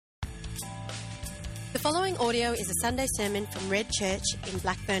following audio is a Sunday sermon from Red Church in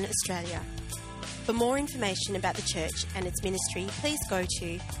Blackburn, Australia. For more information about the church and its ministry, please go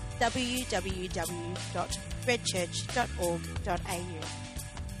to www.redchurch.org.au.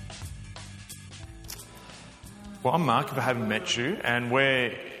 Well, I'm Mark, if I haven't met you, and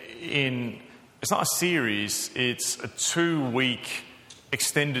it's not a series, it's a 2-week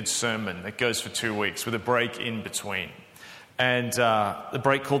extended sermon that goes for 2 weeks with a break in between. And the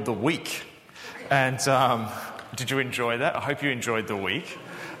break called The Week. And did you enjoy that? I hope you enjoyed the week.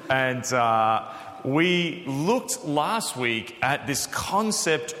 And we looked last week at this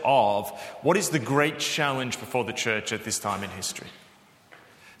concept of what is the great challenge before the church at this time in history.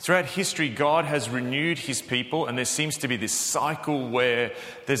 Throughout history, God has renewed his people, and there seems to be this cycle where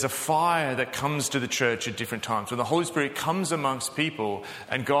there's a fire that comes to the church at different times, where the Holy Spirit comes amongst people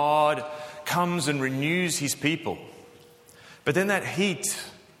and God comes and renews his people. But then that heat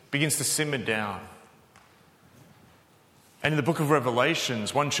begins to simmer down. And in the book of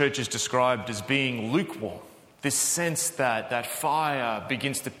Revelations, one church is described as being lukewarm, this sense that that fire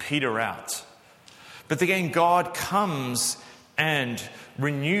begins to peter out. But again, God comes and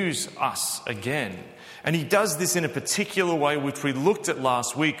renews us again. And he does this in a particular way, which we looked at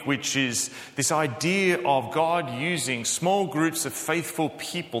last week, which is this idea of God using small groups of faithful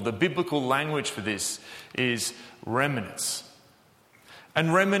people. The biblical language for this is remnants.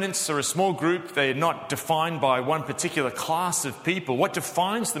 And remnants are a small group. They're not defined by one particular class of people. What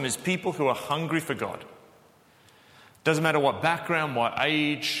defines them is people who are hungry for God. Doesn't matter what background, what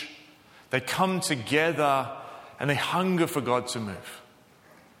age, they come together and they hunger for God to move.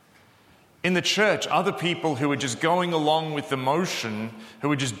 In the church, other people who are just going along with the motion, who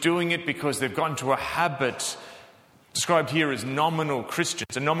are just doing it because they've gotten to a habit, described here as nominal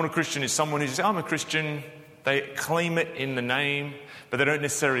Christians. A nominal Christian is someone who says, I'm a Christian. They claim it in the name, but they don't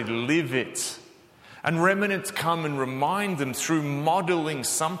necessarily live it. And remnants come and remind them through modeling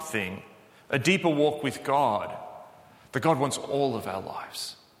something, a deeper walk with God, that God wants all of our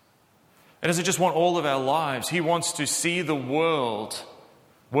lives. He doesn't just want all of our lives. He wants to see the world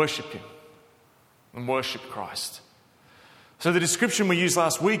worship him and worship Christ. So the description we used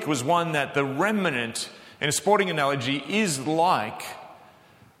last week was one that the remnant, in a sporting analogy, is like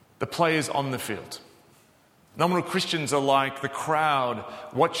the players on the field. Nominal Christians are like the crowd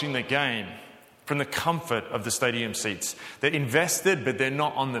watching the game from the comfort of the stadium seats. They're invested, but they're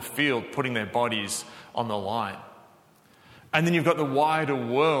not on the field putting their bodies on the line. And then you've got the wider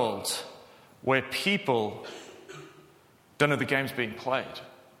world where people don't know the game's being played.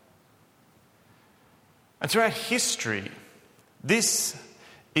 And throughout history, this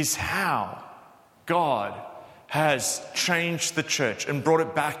is how God has changed the church and brought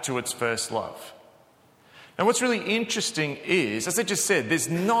it back to its first love. And what's really interesting is, as I just said, there's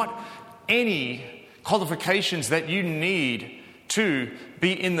not any qualifications that you need to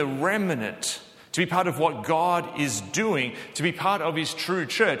be in the remnant, to be part of what God is doing, to be part of his true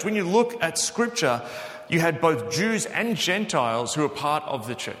church. When you look at Scripture, you had both Jews and Gentiles who were part of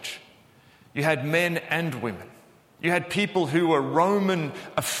the church. You had men and women. You had people who were Roman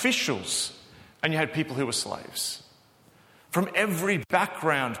officials, and you had people who were slaves. From every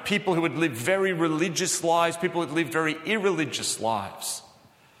background, people who had lived very religious lives, people who had lived very irreligious lives.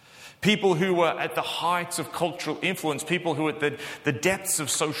 People who were at the heights of cultural influence, people who were at the depths of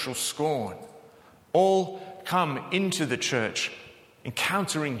social scorn. All come into the church,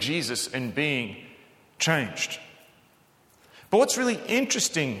 encountering Jesus and being changed. But what's really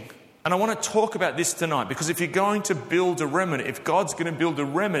interesting, and I want to talk about this tonight, because if you're going to build a remnant, if God's going to build a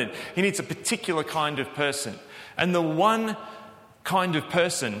remnant, he needs a particular kind of person. And the one kind of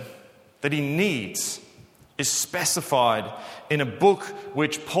person that he needs is specified in a book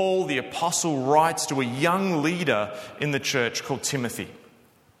which Paul the Apostle writes to a young leader in the church called Timothy.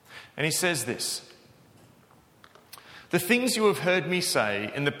 And he says this: the things you have heard me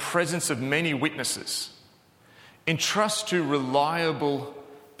say in the presence of many witnesses, entrust to reliable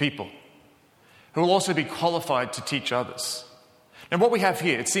people who will also be qualified to teach others. And what we have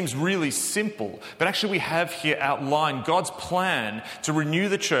here, it seems really simple, but actually we have here outlined God's plan to renew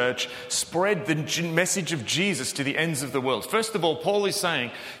the church, spread the message of Jesus to the ends of the world. First of all, Paul is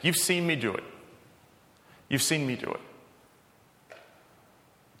saying, you've seen me do it. You've seen me do it.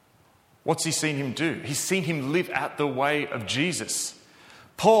 What's he seen him do? He's seen him live out the way of Jesus.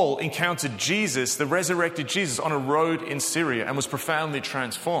 Paul encountered Jesus, the resurrected Jesus, on a road in Syria and was profoundly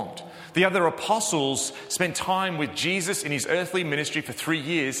transformed. The other apostles spent time with Jesus in his earthly ministry for 3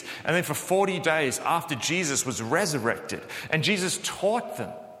 years, and then for 40 days after Jesus was resurrected. And Jesus taught them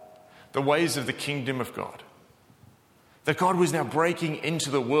the ways of the kingdom of God. That God was now breaking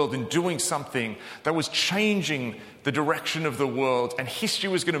into the world and doing something that was changing the direction of the world, and history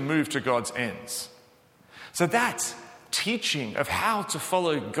was going to move to God's ends. So that teaching of how to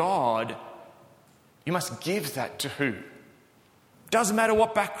follow God, you must give that to who? Doesn't matter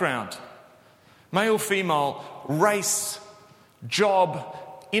what background. Male, female, race, job,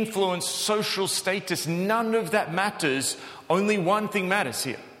 influence, social status, none of that matters. Only one thing matters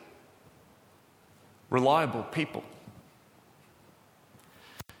here. Reliable people.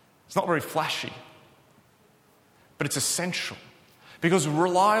 It's not very flashy, but it's essential. Because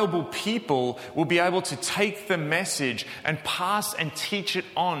reliable people will be able to take the message and pass and teach it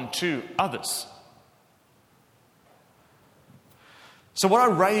on to others. So what I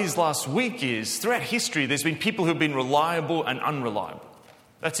raised last week is, throughout history, there's been people who've been reliable and unreliable.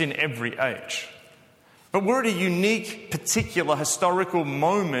 That's in every age. But we're at a unique, particular historical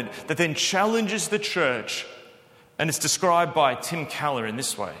moment that then challenges the church, and it's described by Tim Keller in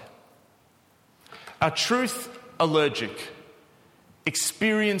this way. Our truth-allergic,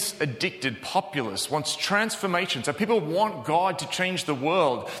 experience-addicted populace wants transformation. So people want God to change the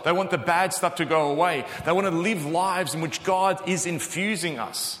world. They want the bad stuff to go away. They want to live lives in which God is infusing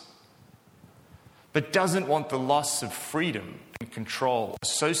us, but doesn't want the loss of freedom and control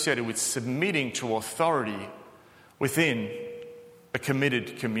associated with submitting to authority within a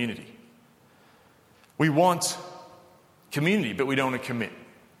committed community. We want community, but we don't want to commit.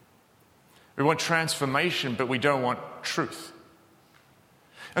 We want transformation, but we don't want truth.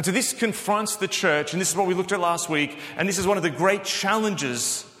 And so this confronts the church, and this is what we looked at last week, and this is one of the great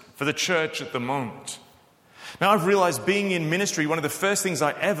challenges for the church at the moment. Now, I've realized being in ministry, one of the first things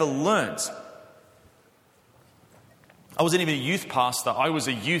I ever learnt, I wasn't even a youth pastor, I was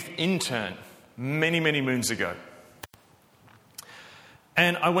a youth intern many, many moons ago.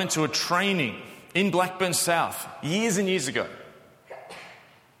 And I went to a training in Blackburn South years and years ago.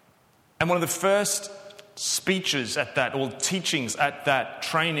 And one of the first speeches at that, or teachings at that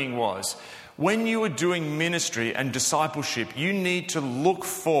training was, when you are doing ministry and discipleship, you need to look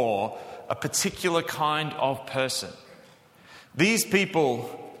for a particular kind of person. These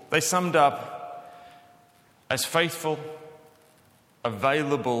people, they summed up as faithful,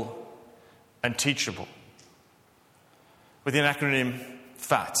 available, and teachable. With the acronym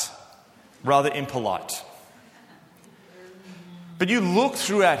FAT, rather impolite. But you look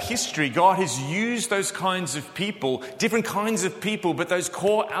throughout history, God has used those kinds of people, different kinds of people, but those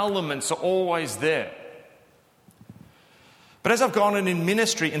core elements are always there. But as I've gone on in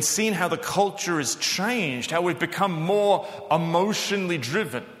ministry and seen how the culture has changed, how we've become more emotionally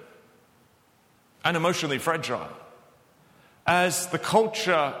driven and emotionally fragile, as the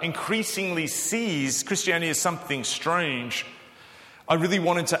culture increasingly sees Christianity as something strange, I really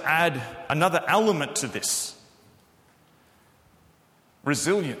wanted to add another element to this.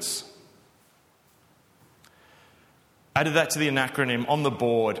 Resilience. Added that to the acronym on the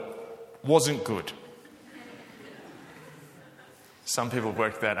board. Wasn't good. Some people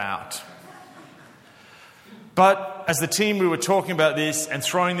worked that out. But as the team, we were talking about this and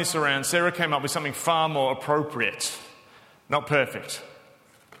throwing this around, Sarah came up with something far more appropriate. Not perfect,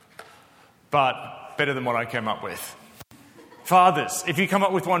 but better than what I came up with. Fathers, if you come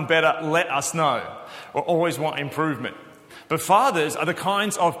up with one better, let us know. We always want improvement. But fathers are the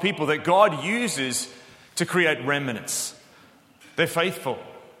kinds of people that God uses to create remnants. They're faithful,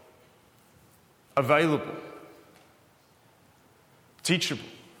 available, teachable,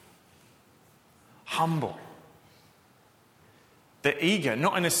 humble. They're eager,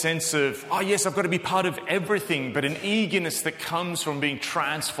 not in a sense of, oh yes, I've got to be part of everything, but an eagerness that comes from being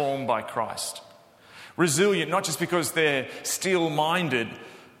transformed by Christ. Resilient, not just because they're steel-minded,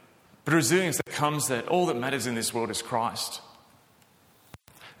 but resilience that comes that all that matters in this world is Christ.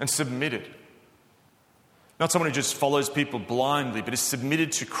 And submitted. Not someone who just follows people blindly, but is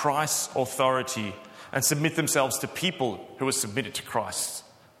submitted to Christ's authority and submit themselves to people who are submitted to Christ's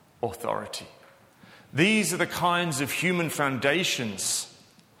authority. These are the kinds of human foundations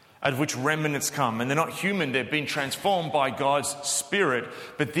out of which remnants come. And they're not human, they've been transformed by God's Spirit.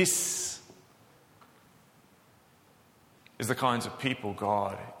 But this is the kinds of people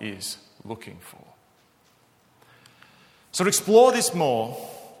God is looking for. So to explore this more,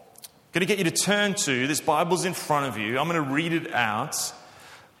 I'm going to get you to turn to, this Bible's in front of you, I'm going to read it out,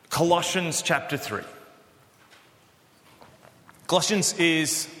 Colossians chapter 3. Colossians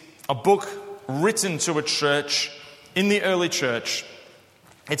is a book written to a church in the early church.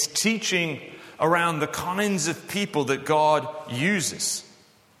 It's teaching around the kinds of people that God uses.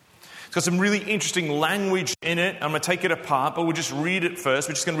 It's got some really interesting language in it. I'm going to take it apart, but we'll just read it first.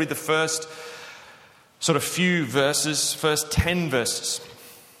 We're just going to read the first sort of few verses, first 10 verses.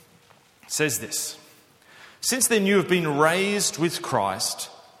 It says this: "Since then you have been raised with Christ,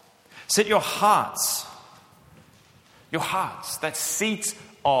 set your hearts, that seat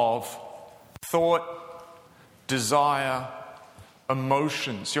of thought, desire,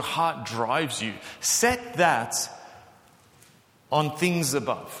 emotions, your heart drives you. Set that on things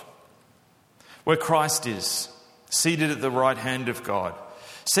above, where Christ is, seated at the right hand of God.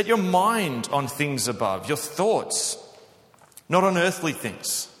 Set your mind on things above, your thoughts, not on earthly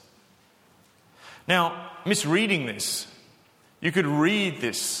things." Now, misreading this, you could read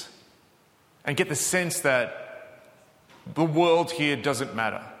this and get the sense that the world here doesn't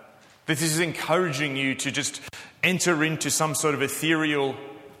matter. This is encouraging you to just enter into some sort of ethereal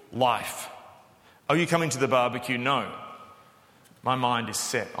life. "Oh, you coming to the barbecue?" No. My mind is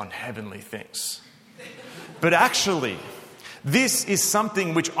set on heavenly things. But actually, this is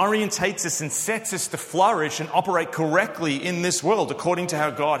something which orientates us and sets us to flourish and operate correctly in this world, according to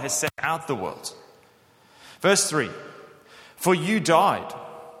how God has set out the world. Verse 3, "For you died."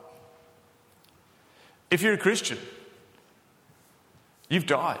 If you're a Christian, you've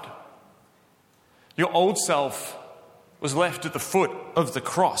died. Your old self was left at the foot of the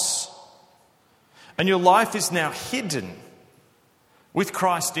cross. And your life is now hidden with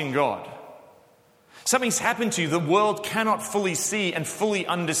Christ in God. Something's happened to you the world cannot fully see and fully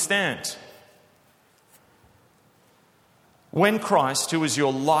understand. When Christ, who is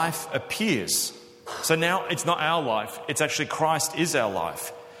your life, appears, so now it's not our life, it's actually Christ is our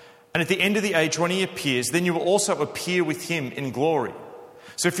life. And at the end of the age, when he appears, then you will also appear with him in glory.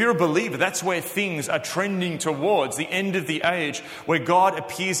 So if you're a believer, that's where things are trending towards, the end of the age, where God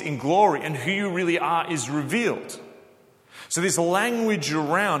appears in glory and who you really are is revealed. So this language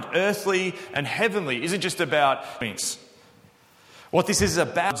around earthly and heavenly isn't just about things. What this is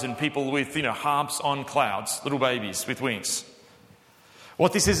about, and people with, harps on clouds, little babies with wings.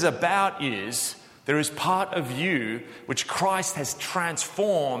 What this is about is there is part of you which Christ has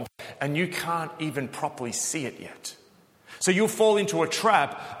transformed and you can't even properly see it yet. So you'll fall into a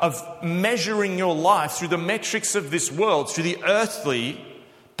trap of measuring your life through the metrics of this world, through the earthly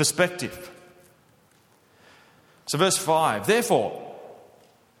perspective. So verse 5, "Therefore,"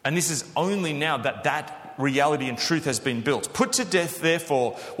 and this is only now that reality and truth has been built, "Put to death,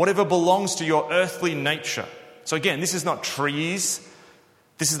 therefore, whatever belongs to your earthly nature." So again, this is not trees.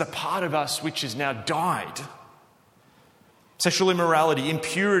 This is the part of us which has now died. "Sexual immorality,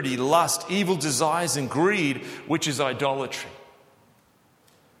 impurity, lust, evil desires, and greed, which is idolatry.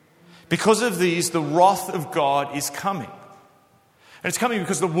 Because of these, the wrath of God is coming." And it's coming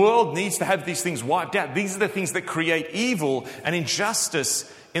because the world needs to have these things wiped out. These are the things that create evil and injustice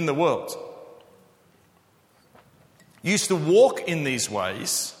in the world. You used to walk in these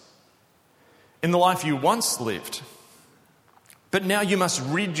ways in the life you once lived. But now you must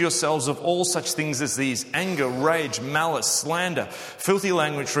rid yourselves of all such things as these: anger, rage, malice, slander, filthy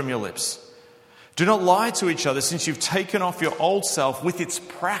language from your lips. Do not lie to each other, since you've taken off your old self with its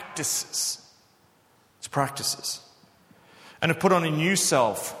practices. And have put on a new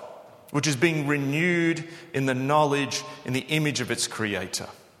self, which is being renewed in the knowledge, in the image of its creator.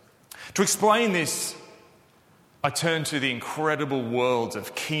 To explain this, I turn to the incredible world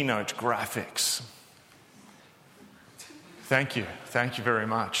of Keynote graphics. Thank you very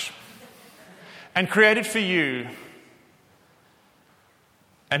much. And created for you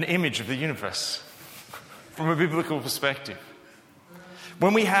an image of the universe from a biblical perspective.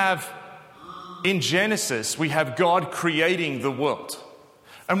 When we have, in Genesis, we have God creating the world.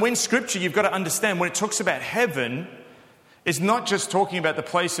 And when Scripture, you've got to understand, when it talks about heaven, it's not just talking about the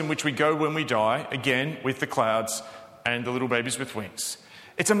place in which we go when we die, again, with the clouds and the little babies with wings.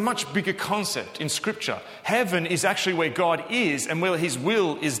 It's a much bigger concept in Scripture. Heaven is actually where God is and where his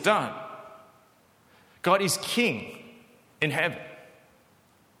will is done. God is king in heaven.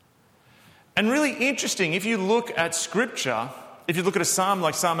 And really interesting, if you look at Scripture, if you look at a psalm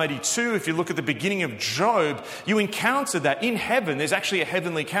like Psalm 82, if you look at the beginning of Job, you encounter that in heaven there's actually a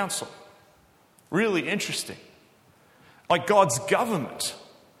heavenly council. Really interesting. Like God's government.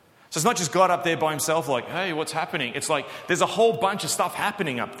 So it's not just God up there by himself like, hey, what's happening? It's like there's a whole bunch of stuff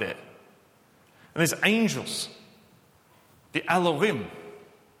happening up there. And there's angels. The Elohim.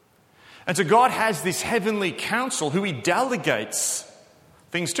 And so God has this heavenly council who he delegates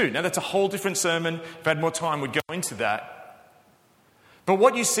things to. Now that's a whole different sermon. If I had more time, we'd go into that. But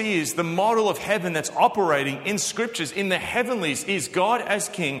what you see is the model of heaven that's operating in Scriptures, in the heavenlies, is God as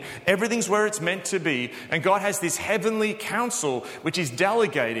king. Everything's where it's meant to be. And God has this heavenly council which is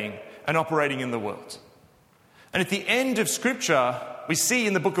delegating and operating in the world. And at the end of Scripture, we see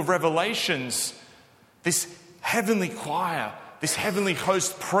in the book of Revelations this heavenly choir, this heavenly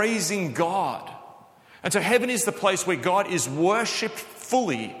host praising God. And so heaven is the place where God is worshipped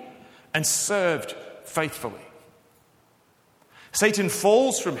fully and served faithfully. Satan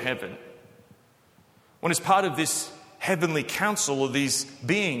falls from heaven when, as part of this heavenly council of these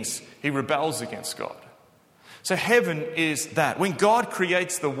beings, he rebels against God. So heaven is that. When God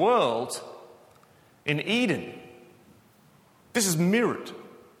creates the world in Eden, this is mirrored.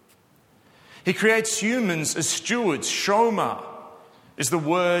 He creates humans as stewards. Shoma is the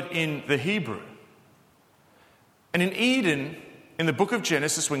word in the Hebrew. And in Eden, in the book of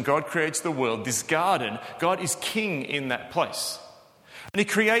Genesis, when God creates the world, this garden, God is king in that place. And he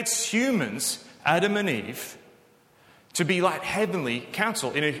creates humans, Adam and Eve, to be like heavenly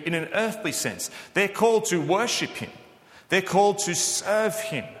counsel in an earthly sense. They're called to worship him. They're called to serve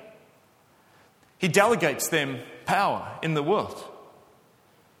him. He delegates them power in the world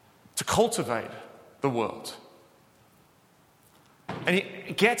to cultivate the world. And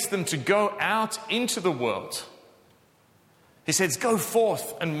he gets them to go out into the world. He says, go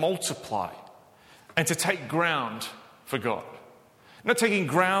forth and multiply, and to take ground for God. Not taking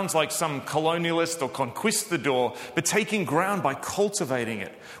grounds like some colonialist or conquistador, but taking ground by cultivating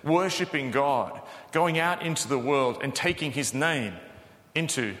it, worshipping God, going out into the world and taking his name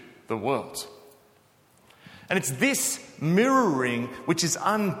into the world. And it's this mirroring which is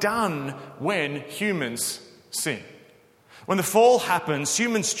undone when humans sin. When the fall happens,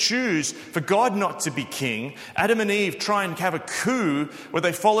 humans choose for God not to be king. Adam and Eve try and have a coup where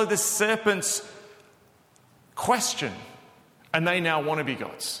they follow the serpent's question, and they now want to be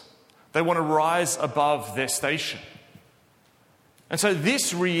gods. They want to rise above their station. And so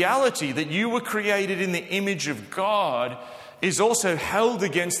this reality that you were created in the image of God is also held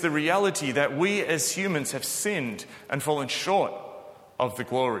against the reality that we as humans have sinned and fallen short of the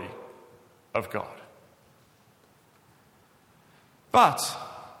glory of God. But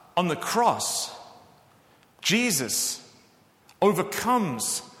on the cross, Jesus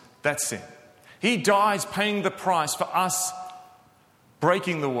overcomes that sin. He dies paying the price for us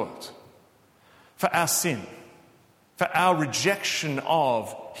breaking the world, for our sin, for our rejection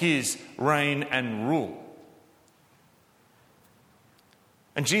of his reign and rule.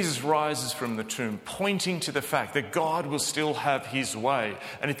 And Jesus rises from the tomb, pointing to the fact that God will still have his way.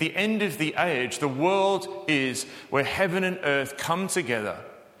 And at the end of the age, the world is where heaven and earth come together.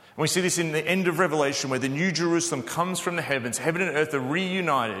 And we see this in the end of Revelation, where the New Jerusalem comes from the heavens. Heaven and earth are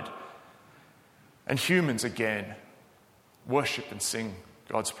reunited. And humans again worship and sing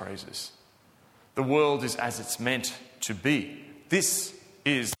God's praises. The world is as it's meant to be. This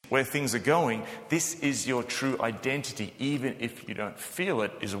is where things are going. This is your true identity, even if you don't feel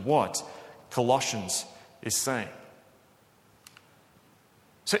it, is what Colossians is saying.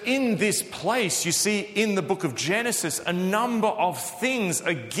 So in this place, you see in the book of Genesis, a number of things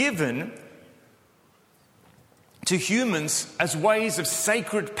are given to humans as ways of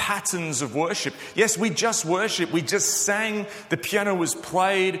sacred patterns of worship. Yes, we just worship. We just sang. The piano was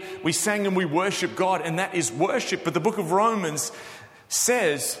played. We sang and we worship God, and that is worship. But the book of Romans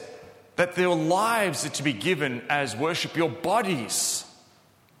says that their lives are to be given as worship, your bodies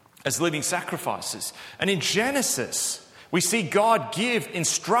as living sacrifices. And in Genesis, we see God give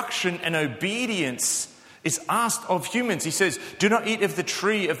instruction, and obedience is asked of humans. He says, do not eat of the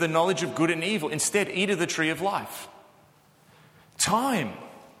tree of the knowledge of good and evil. Instead, eat of the tree of life. Time.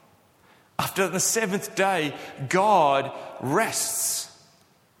 After the seventh day, God rests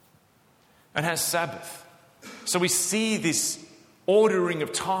and has Sabbath. So we see this ordering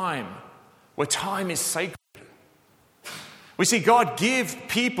of time, where time is sacred. We see God give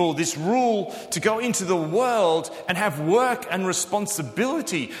people this rule to go into the world and have work and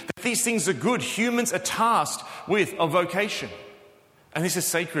responsibility. That these things are good. Humans are tasked with a vocation. And this is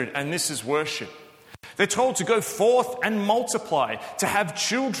sacred, and this is worship. They're told to go forth and multiply, to have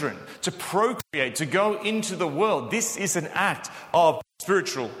children, to procreate, to go into the world. This is an act of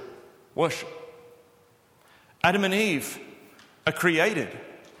spiritual worship. Adam and Eve are created,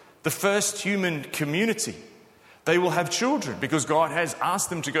 the first human community. They will have children because God has asked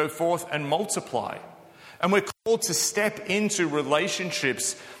them to go forth and multiply. And we're called to step into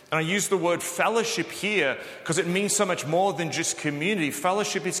relationships. And I use the word fellowship here because it means so much more than just community.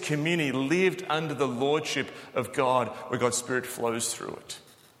 Fellowship is community lived under the lordship of God, where God's Spirit flows through it.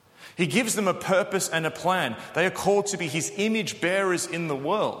 He gives them a purpose and a plan. They are called to be his image bearers in the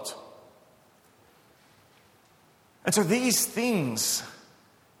world. And so these things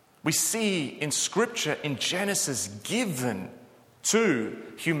we see in Scripture, in Genesis, given to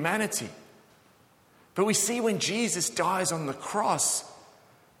humanity. But we see when Jesus dies on the cross,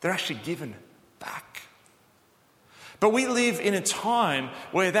 they're actually given back But we live in a time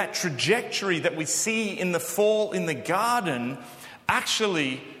where that trajectory that we see in the fall in the garden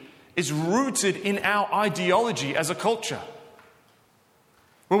actually is rooted in our ideology as a culture.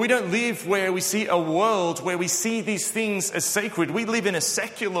 Where we don't live where we see a world where we see these things as sacred. We live in a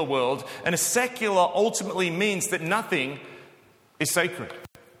secular world, and a secular ultimately means that nothing is sacred.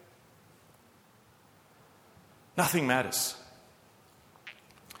 Nothing matters.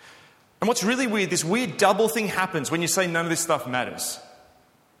 And what's really weird, this weird double thing happens when you say none of this stuff matters.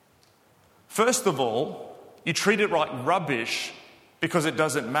 First of all, you treat it like rubbish because it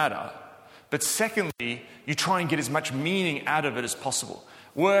doesn't matter. But secondly, you try and get as much meaning out of it as possible.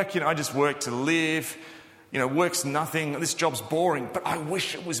 Work, I just work to live. Work's nothing. This job's boring, but I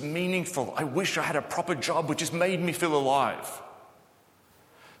wish it was meaningful. I wish I had a proper job which just made me feel alive.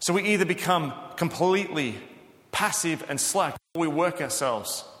 So we either become completely passive and slack, or we work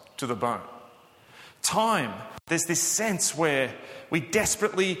ourselves to the bone. Time, there's this sense where we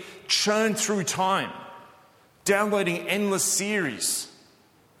desperately churn through time, downloading endless series,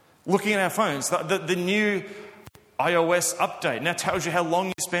 looking at our phones. The new iOS update now tells you how long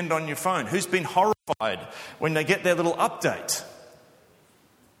you spend on your phone. Who's been horrified when they get their little update?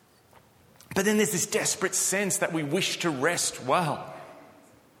 But then there's this desperate sense that we wish to rest well.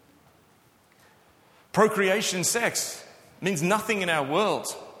 Procreation, sex, means nothing in our world.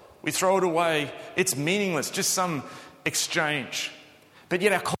 We throw it away. It's meaningless, just some exchange. But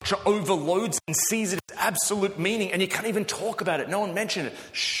yet our culture overloads and sees it as absolute meaning, and you can't even talk about it. No one mentioned it.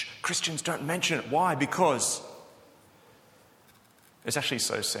 Shh, Christians don't mention it. Why? Because it's actually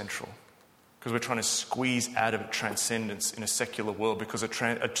so central. Because we're trying to squeeze out of it transcendence in a secular world, because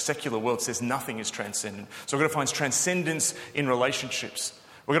a secular world says nothing is transcendent. So we're going to find transcendence in relationships.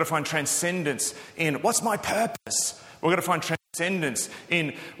 We're going to find transcendence in what's my purpose. We're going to find transcendence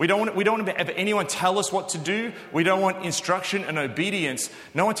in we don't want to have anyone tell us what to do. We don't want instruction and obedience.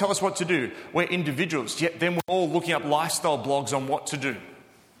 No one tell us what to do. We're individuals. Yet then we're all looking up lifestyle blogs on what to do.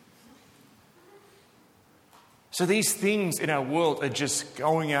 So these things in our world are just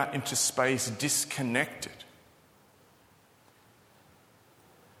going out into space disconnected.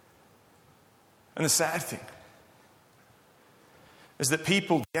 And the sad thing is that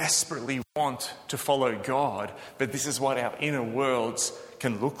people desperately want to follow God, but this is what our inner worlds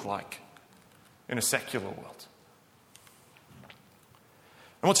can look like in a secular world.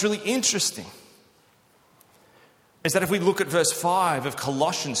 And what's really interesting is that if we look at verse 5 of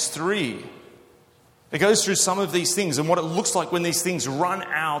Colossians 3, it goes through some of these things and what it looks like when these things run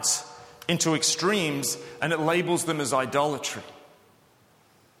out into extremes, and it labels them as idolatry.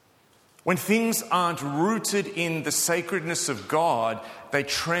 When things aren't rooted in the sacredness of God, they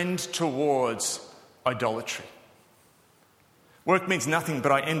trend towards idolatry. Work means nothing,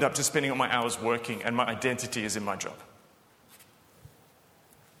 but I end up just spending all my hours working, and my identity is in my job.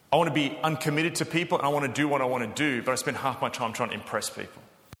 I want to be uncommitted to people, and I want to do what I want to do, but I spend half my time trying to impress people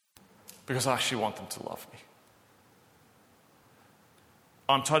because I actually want them to love me.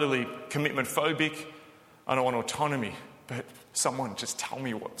 I'm totally commitment phobic. I don't want autonomy, but someone just tell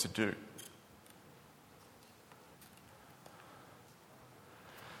me what to do.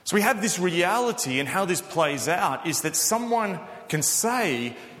 So we have this reality, and how this plays out is that someone can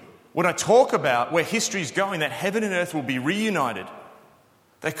say, when I talk about where history is going, that heaven and earth will be reunited,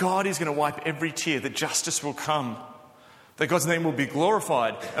 that God is going to wipe every tear, that justice will come, that God's name will be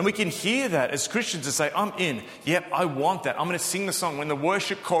glorified. And we can hear that as Christians and say, I'm in. Yep, I want that. I'm going to sing the song. When the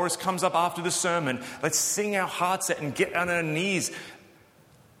worship chorus comes up after the sermon, let's sing our hearts out and get on our knees.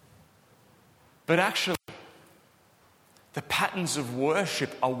 But actually, the patterns of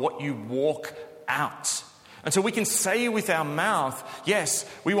worship are what you walk out. And so we can say with our mouth, yes,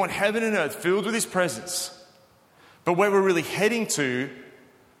 we want heaven and earth filled with His presence. But where we're really heading to,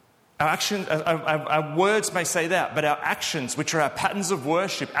 our words may say that, but our actions, which are our patterns of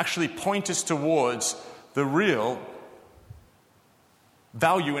worship, actually point us towards the real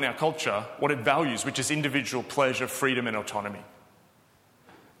value in our culture, what it values, which is individual pleasure, freedom, and autonomy.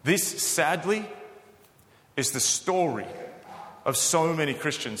 This, sadly, is the story of so many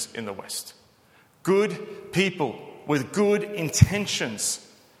Christians in the West. Good people with good intentions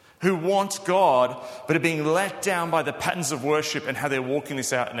who want God, but are being let down by the patterns of worship and how they're walking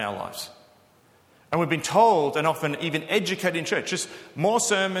this out in our lives. And we've been told, and often even educated in church, just more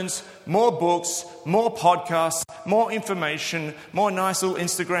sermons, more books, more podcasts, more information, more nice little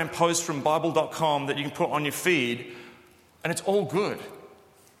Instagram posts from Bible.com that you can put on your feed, and it's all good.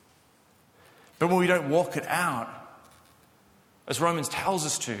 But when we don't walk it out, as Romans tells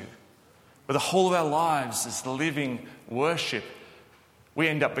us to, where the whole of our lives is living worship, we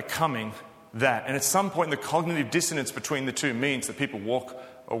end up becoming that. And at some point, the cognitive dissonance between the two means that people walk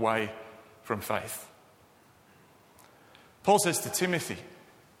away from faith. Paul says to Timothy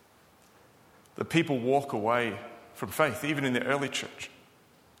that people walk away from faith, even in the early church.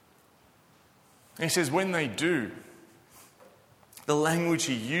 And he says when they do, the language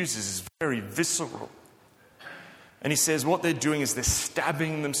he uses is very visceral. And he says what they're doing is they're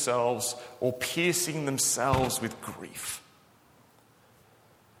stabbing themselves or piercing themselves with grief.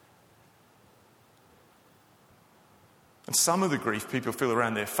 And some of the grief people feel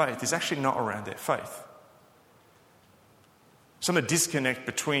around their faith is actually not around their faith. Some of the disconnect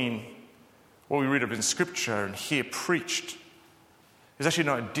between what we read of in Scripture and hear preached is actually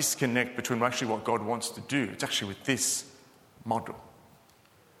not a disconnect between actually what God wants to do. It's actually with this model.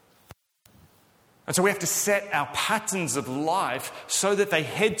 And so we have to set our patterns of life so that they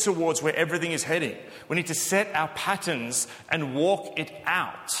head towards where everything is heading. We need to set our patterns and walk it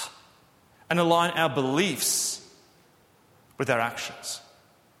out and align our beliefs with our actions.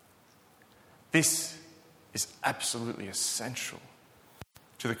 This is absolutely essential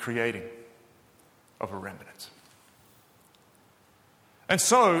to the creating of a remnant. And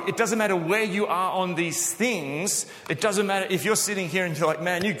so it doesn't matter where you are on these things. It doesn't matter if you're sitting here and you're like,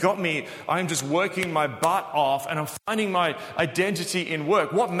 man, you got me. I'm just working my butt off and I'm finding my identity in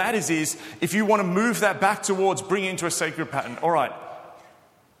work. What matters is if you want to move that back towards bringing into a sacred pattern. All right,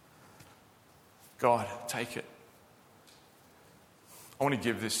 God, take it. I want to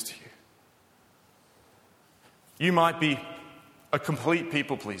give this to you. You might be a complete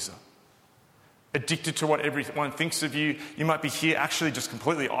people pleaser, addicted to what everyone thinks of you. You might be here actually just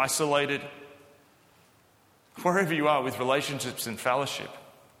completely isolated. Wherever you are with relationships and fellowship,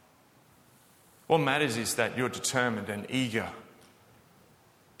 what matters is that you're determined and eager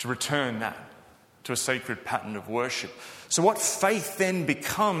to return that to a sacred pattern of worship. So what faith then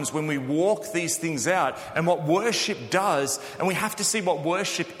becomes when we walk these things out, and what worship does, and we have to see what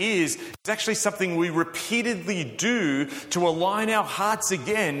worship is actually something we repeatedly do to align our hearts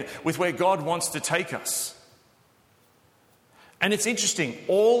again with where God wants to take us. And it's interesting,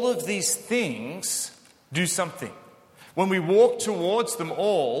 all of these things do something. When we walk towards them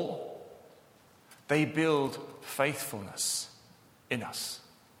all, they build faithfulness in us.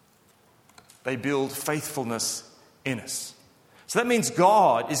 They build faithfulness in us. So that means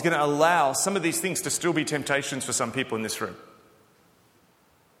God is going to allow some of these things to still be temptations for some people in this room.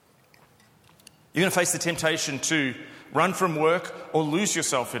 You're going to face the temptation to run from work or lose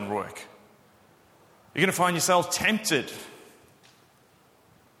yourself in work. You're going to find yourself tempted.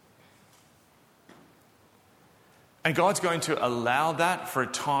 And God's going to allow that for a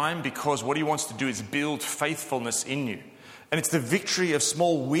time because what he wants to do is build faithfulness in you. And it's the victory of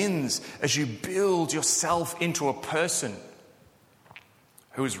small wins as you build yourself into a person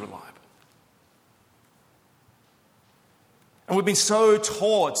who is reliable. And we've been so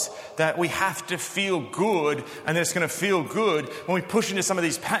taught that we have to feel good and that it's going to feel good. When we push into some of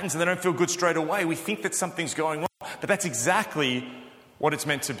these patterns and they don't feel good straight away, we think that something's going wrong. But that's exactly what it's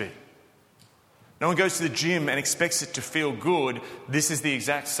meant to be. No one goes to the gym and expects it to feel good. This is the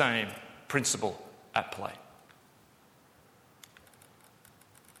exact same principle at play.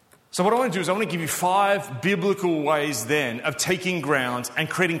 So what I want to do is I want to give you 5 biblical ways then of taking ground and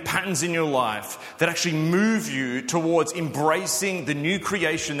creating patterns in your life that actually move you towards embracing the new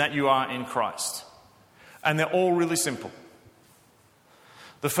creation that you are in Christ. And they're all really simple.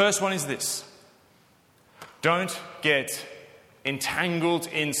 The first one is this. Don't get entangled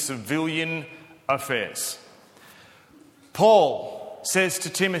in civilian affairs. Paul says to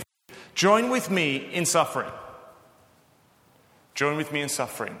Timothy, join with me in suffering. Join with me in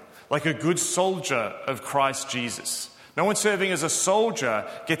suffering. Like a good soldier of Christ Jesus. No one serving as a soldier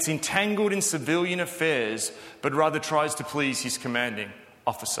gets entangled in civilian affairs, but rather tries to please his commanding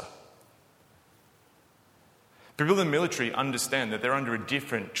officer. People in the military understand that they're under a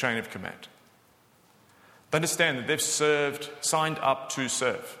different chain of command. They understand that they've signed up to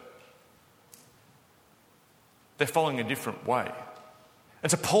serve. They're following a different way. And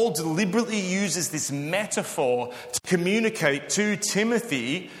so Paul deliberately uses this metaphor to communicate to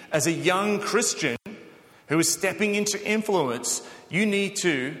Timothy as a young Christian who is stepping into influence, you need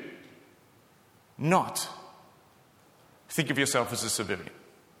to not think of yourself as a civilian.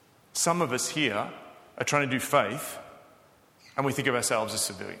 Some of us here are trying to do faith and we think of ourselves as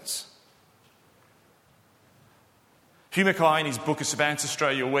civilians. Hugh Mackay, in his book Advance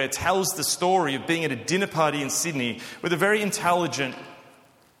Australia Aware, tells the story of being at a dinner party in Sydney with a very intelligent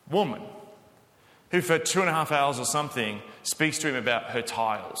woman who for 2.5 hours or something speaks to him about her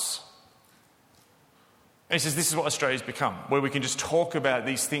tiles. And he says this is what Australia's become, where we can just talk about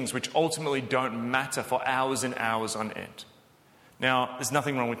these things which ultimately don't matter for hours and hours on end. Now, there's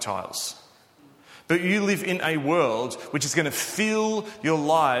nothing wrong with tiles. But you live in a world which is going to fill your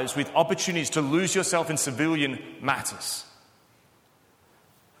lives with opportunities to lose yourself in civilian matters.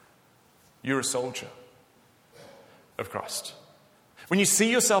 You're a soldier of Christ. When you see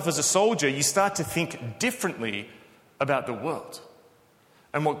yourself as a soldier, you start to think differently about the world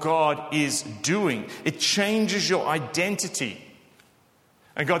and what God is doing. It changes your identity.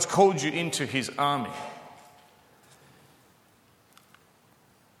 And God's called you into his army.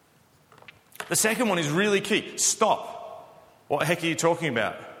 The second one is really key. Stop. What the heck are you talking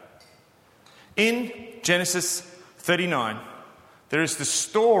about? In Genesis 39, there is the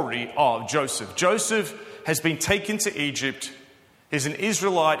story of Joseph. Joseph has been taken to Egypt. He's an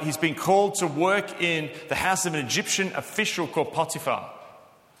Israelite. He's been called to work in the house of an Egyptian official called Potiphar.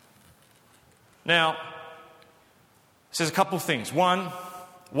 Now, it says a couple of things.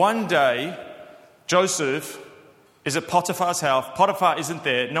 One day, Joseph is at Potiphar's house. Potiphar isn't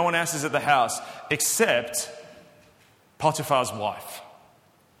there. No one else is at the house except Potiphar's wife.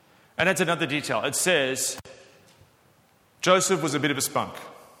 And that's another detail. It says Joseph was a bit of a spunk.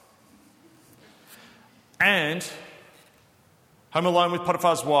 And home alone with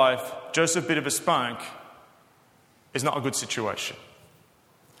Potiphar's wife, Joseph, bit of a spunk, is not a good situation.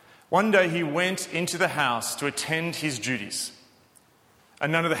 One day he went into the house to attend his duties,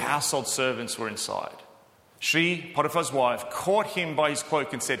 and none of the household servants were inside. She, Potiphar's wife, caught him by his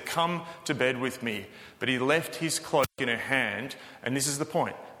cloak and said, "Come to bed with me." But he left his cloak in her hand, and this is the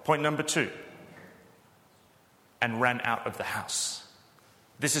point. Point number 2. And ran out of the house.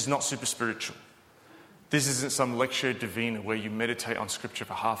 This is not super spiritual. This isn't some lectio divina where you meditate on scripture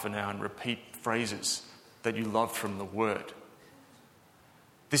for half an hour and repeat phrases that you love from the word.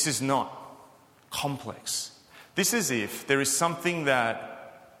 This is not complex. This is if there is something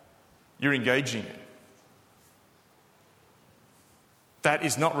that you're engaging in that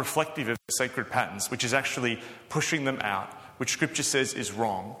is not reflective of the sacred patterns, which is actually pushing them out, which scripture says is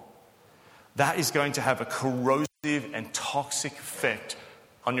wrong. That is going to have a corrosive and toxic effect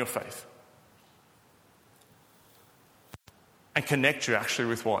on your faith. And connect you actually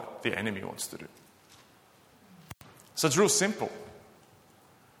with what the enemy wants to do. So it's real simple.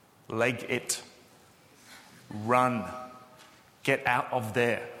 Leg it. Run. Get out of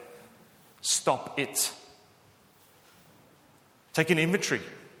there. Stop it. Take an inventory.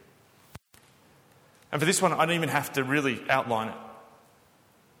 And for this one, I don't even have to really outline it.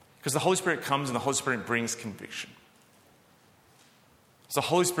 Because the Holy Spirit comes and the Holy Spirit brings conviction. So the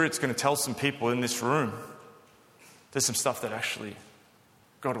Holy Spirit's going to tell some people in this room, there's some stuff that actually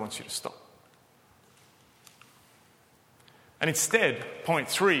God wants you to stop. And instead, point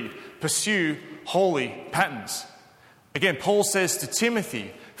 3, pursue holy patterns. Again, Paul says to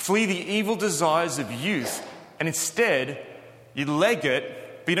Timothy, flee the evil desires of youth, and instead, you leg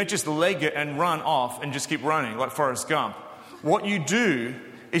it, but you don't just leg it and run off and just keep running like Forrest Gump. What you do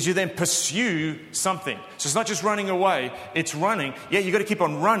is you then pursue something. So it's not just running away, it's running. Yeah, you've got to keep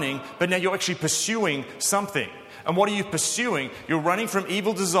on running, but now you're actually pursuing something. And what are you pursuing? You're running from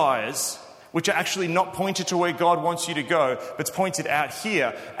evil desires, which are actually not pointed to where God wants you to go, but it's pointed out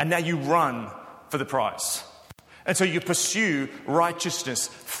here, and now you run for the prize. And so you pursue righteousness,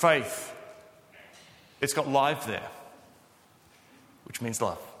 faith. It's got life there, which means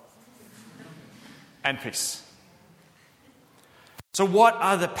love and peace. So what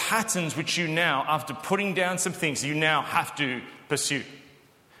are the patterns which you now, after putting down some things, you now have to pursue?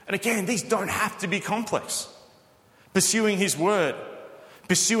 And again, these don't have to be complex. Pursuing his word,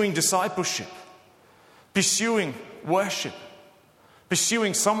 pursuing discipleship, pursuing worship,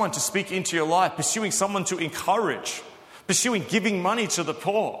 pursuing someone to speak into your life, pursuing someone to encourage, pursuing giving money to the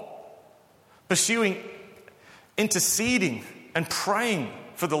poor, pursuing interceding and praying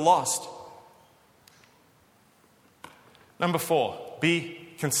for the lost. Number 4, be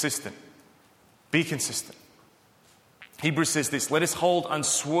consistent. Be consistent. Hebrews says this, let us hold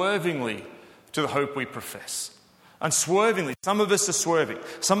unswervingly to the hope we profess. Unswervingly. Some of us are swerving.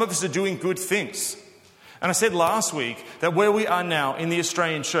 Some of us are doing good things. And I said last week that where we are now in the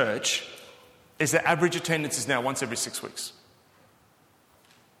Australian church is that average attendance is now once every 6 weeks.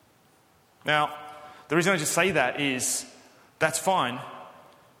 Now, the reason I just say that is that's fine,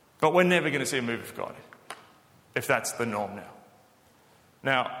 but we're never going to see a move of God if that's the norm now.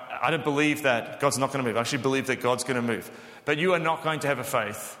 Now, I don't believe that God's not going to move. I actually believe that God's going to move. But you are not going to have a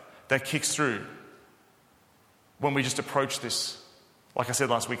faith that kicks through when we just approach this, like I said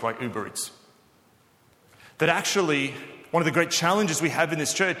last week, like Uber Eats. That actually One of the great challenges we have in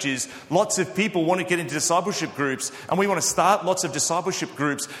this church is lots of people want to get into discipleship groups, and we want to start lots of discipleship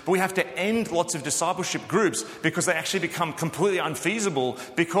groups, but we have to end lots of discipleship groups because they actually become completely unfeasible,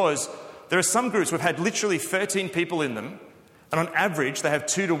 because there are some groups we've had literally 13 people in them, and on average they have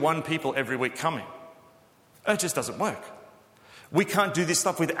 2 to 1 people every week coming. It just doesn't work. We can't do this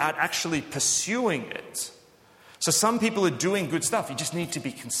stuff without actually pursuing it. So some people are doing good stuff. You just need to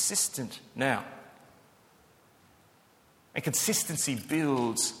be consistent now. And consistency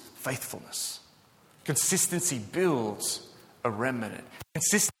builds faithfulness. Consistency builds a remnant.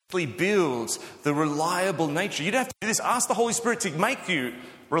 Consistency builds the reliable nature. You don't have to do this. Ask the Holy Spirit to make you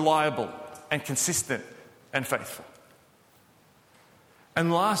reliable and consistent and faithful.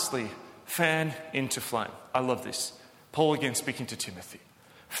 And lastly, fan into flame. I love this. Paul again speaking to Timothy.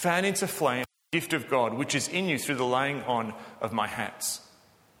 Fan into flame the gift of God, which is in you through the laying on of my hands.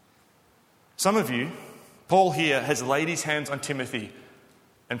 Some of you, Paul here has laid his hands on Timothy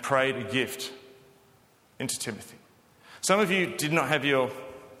and prayed a gift into Timothy. Some of you did not have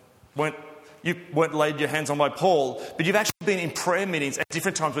weren't laid your hands on by Paul, but you've actually been in prayer meetings at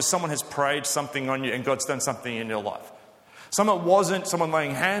different times where someone has prayed something on you and God's done something in your life. Some it wasn't someone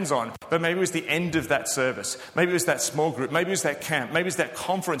laying hands on, but maybe it was the end of that service. Maybe it was that small group. Maybe it was that camp. Maybe it was that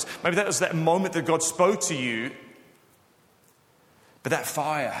conference. Maybe that was that moment that God spoke to you. But that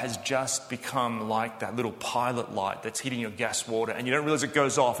fire has just become like that little pilot light that's hitting your gas water, and you don't realize it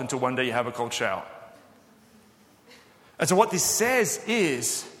goes off until one day you have a cold shower. And so what this says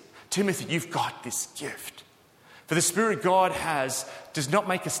is, Timothy, you've got this gift. For the Spirit God does not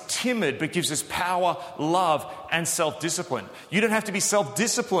make us timid, but gives us power, love, and self-discipline. You don't have to be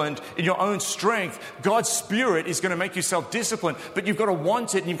self-disciplined in your own strength. God's Spirit is going to make you self-disciplined, but you've got to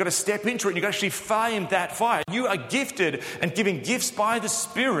want it, and you've got to step into it, and you've got to actually flame that fire. You are gifted and given gifts by the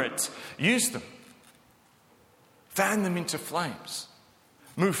Spirit. Use them. Fan them into flames.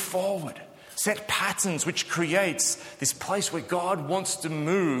 Move forward. Set patterns which creates this place where God wants to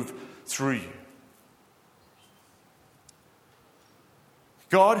move through you.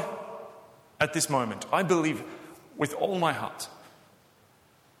 God, at this moment, I believe with all my heart,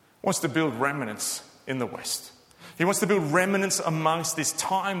 wants to build remnants in the West. He wants to build remnants amongst this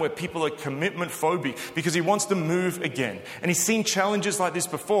time where people are commitment phobic, because he wants to move again. And he's seen challenges like this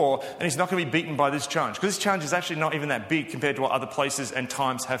before, and he's not going to be beaten by this challenge, because this challenge is actually not even that big compared to what other places and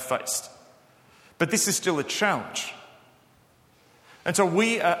times have faced. But this is still a challenge. And so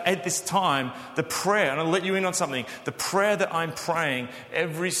we are at this time, the prayer, and I'll let you in on something. The prayer that I'm praying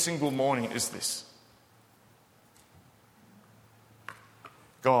every single morning is this.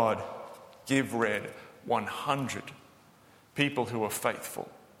 God, give Red 100 people who are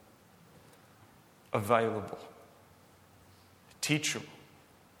faithful, available, teachable,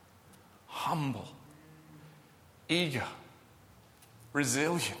 humble, eager,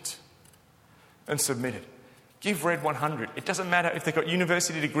 resilient, and submitted. Give Red 100. It doesn't matter if they've got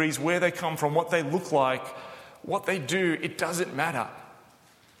university degrees, where they come from, what they look like, what they do. It doesn't matter.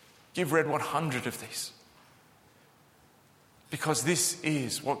 Give Red 100 of these. Because this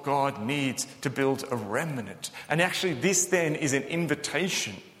is what God needs to build a remnant. And actually, this then is an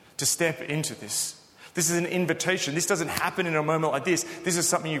invitation to step into this. This is an invitation. This doesn't happen in a moment like this. This is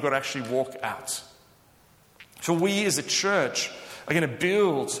something you've got to actually walk out. So we as a church are going to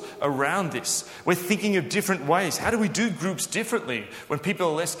build around this. We're thinking of different ways. How do we do groups differently when people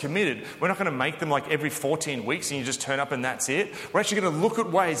are less committed? We're not going to make them like every 14 weeks and you just turn up and that's it. We're actually going to look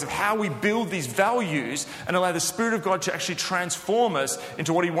at ways of how we build these values and allow the Spirit of God to actually transform us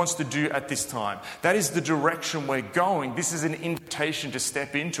into what he wants to do at this time. That is the direction we're going. This is an invitation to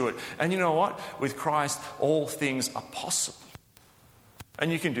step into it. And you know what? With Christ, all things are possible.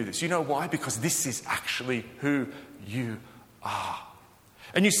 And you can do this. You know why? Because this is actually who you are.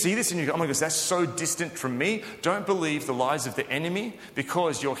 And you see this and you go, oh my gosh, that's so distant from me. Don't believe the lies of the enemy,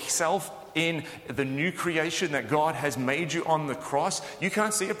 because yourself in the new creation that God has made you on the cross, you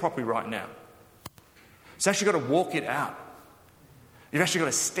can't see it properly right now. So you've actually got to walk it out. You've actually got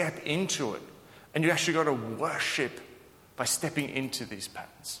to step into it. And you actually got to worship by stepping into these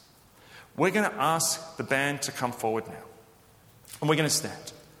patterns. We're going to ask the band to come forward now. And we're going to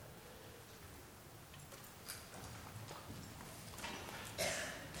stand.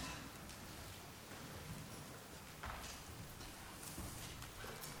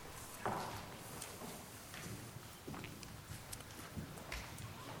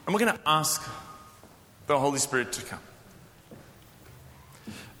 And we're going to ask the Holy Spirit to come.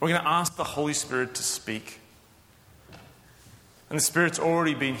 We're going to ask the Holy Spirit to speak. And the Spirit's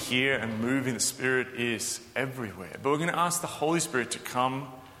already been here and moving. The Spirit is everywhere. But we're going to ask the Holy Spirit to come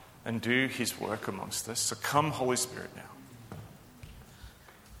and do his work amongst us. So come, Holy Spirit, now.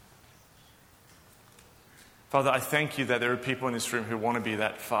 Father, I thank you that there are people in this room who want to be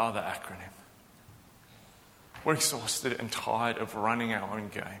that Father acronym. We're exhausted and tired of running our own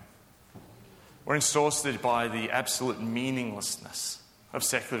game. We're exhausted by the absolute meaninglessness of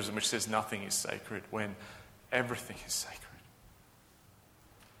secularism, which says nothing is sacred when everything is sacred.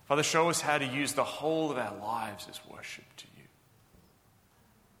 Father, show us how to use the whole of our lives as worship to you.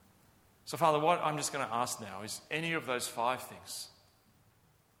 So, Father, what I'm just going to ask now is any of those 5 things,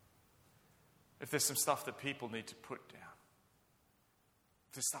 if there's some stuff that people need to put down,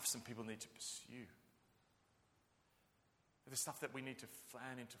 if there's stuff some people need to pursue, if there's stuff that we need to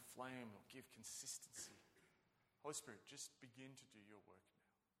fan into flame or give consistency, Holy Spirit, just begin to do your work now.